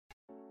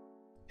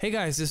Hey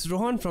guys, this is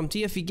Rohan from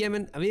TFE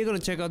Gaming and we are going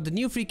to check out the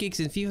new free kicks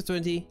in FIFA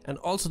 20 and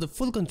also the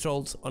full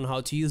controls on how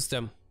to use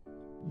them.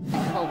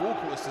 Kyle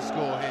Walker was to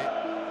score here.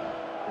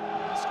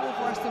 Score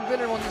for Aston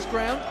Villa on this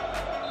ground.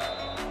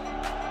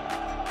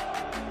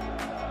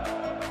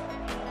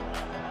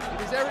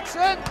 It is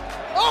Eriksson.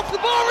 Off the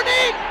bar and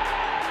in!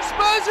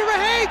 Spurs are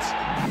ahead!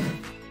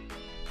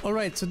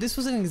 Alright, so this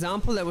was an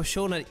example that was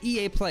shown at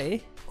EA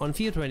Play on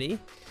FIFA 20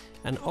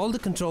 and all the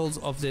controls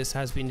of this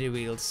has been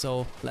revealed,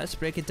 so let's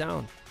break it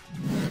down.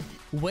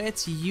 Where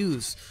to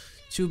use.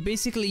 To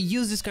basically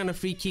use this kind of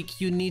free kick,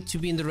 you need to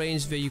be in the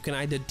range where you can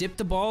either dip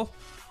the ball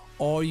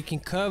or you can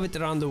curve it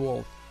around the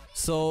wall.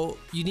 So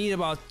you need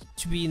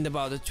to be in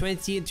about the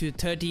 20 to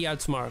 30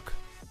 yards mark.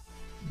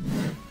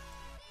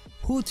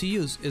 Who to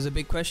use is a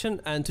big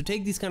question, and to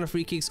take these kind of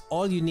free kicks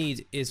all you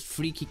need is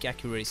free kick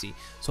accuracy.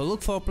 So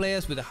look for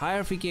players with a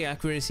higher free kick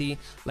accuracy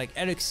like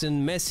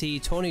Eriksson,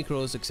 Messi, Toni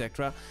Kroos,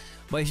 etc.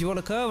 But if you want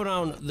to curve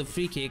around the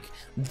free kick,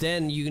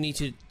 then you need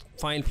to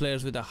find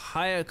players with a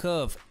higher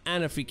curve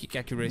and a free kick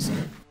accuracy.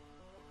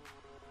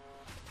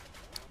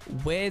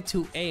 Where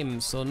to aim.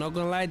 So not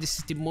gonna lie, this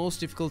is the most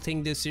difficult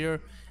thing this year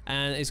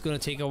and it's gonna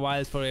take a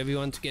while for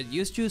everyone to get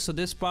used to. So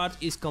this part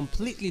is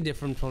completely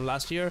different from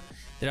last year.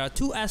 There are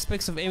two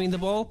aspects of aiming the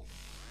ball.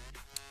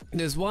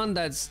 There's one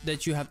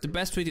that you have the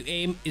best way to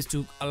aim is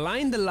to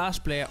align the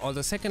last player or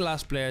the second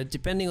last player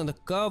depending on the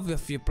curve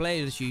of your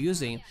player that you're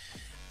using,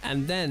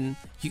 and then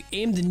you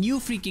aim the new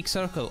free kick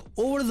circle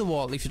over the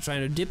wall if you're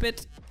trying to dip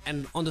it,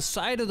 and on the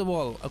side of the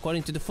wall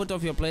according to the foot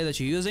of your player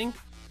that you're using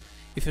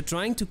if you're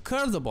trying to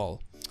curve the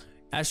ball,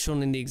 as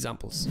shown in the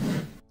examples.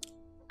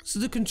 So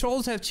the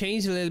controls have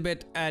changed a little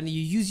bit and you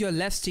use your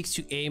left stick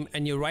to aim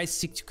and your right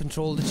stick to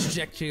control the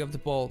trajectory of the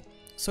ball.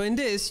 So in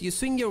this, you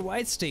swing your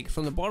right stick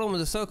from the bottom of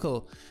the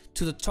circle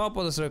to the top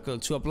of the circle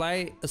to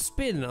apply a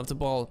spin of the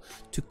ball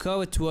to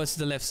curve it towards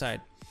the left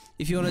side.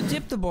 If you want to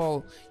dip the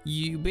ball,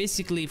 you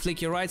basically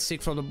flick your right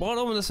stick from the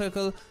bottom of the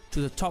circle to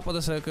the top of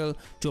the circle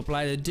to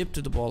apply the dip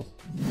to the ball.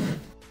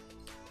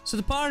 So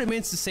the power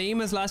remains the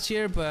same as last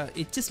year, but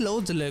it just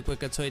loads a little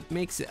quicker, so it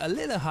makes it a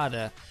little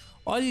harder.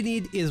 All you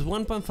need is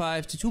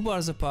 1.5 to 2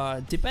 bars of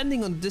power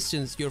depending on the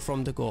distance you're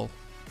from the goal.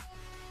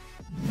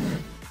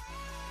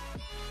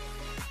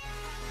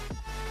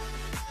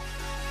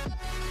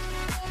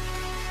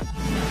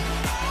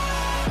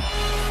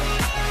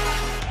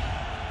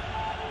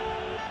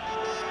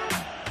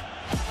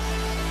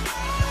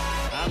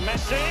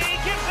 Messi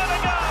gives it a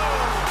go,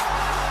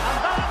 and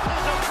that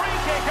is a free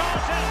kick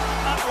artist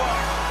at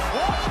work.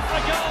 What a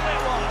goal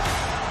it was!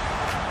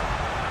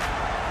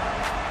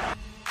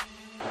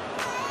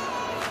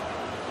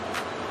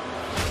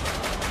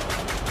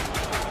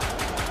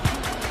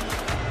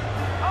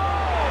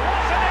 Oh,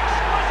 what an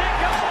exquisite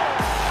goal!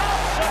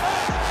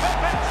 Absolute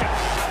perfection!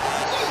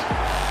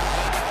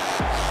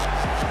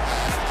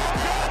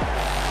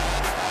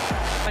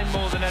 And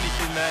more than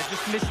anything there,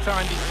 just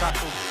mistimed his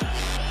tackle.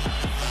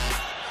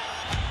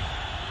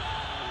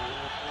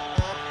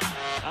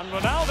 And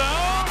Ronaldo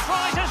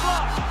tries his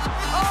luck.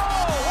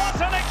 Oh,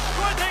 what an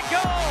exquisite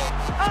goal!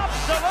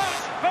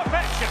 Absolute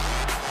perfection.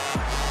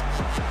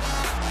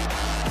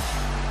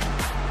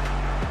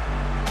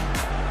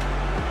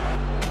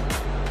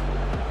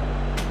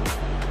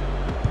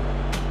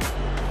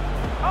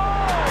 Oh,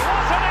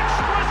 what an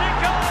exquisite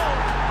goal!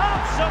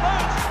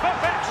 Absolute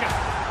perfection.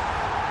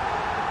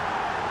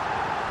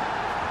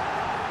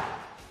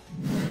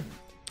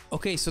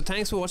 Okay, so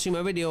thanks for watching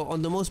my video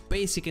on the most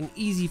basic and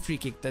easy free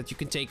kick that you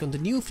can take on the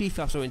new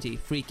FIFA 20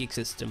 free kick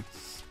system.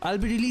 I'll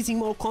be releasing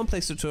more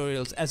complex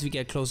tutorials as we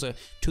get closer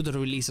to the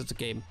release of the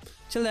game.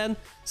 Till then,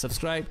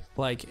 subscribe,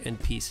 like, and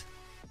peace.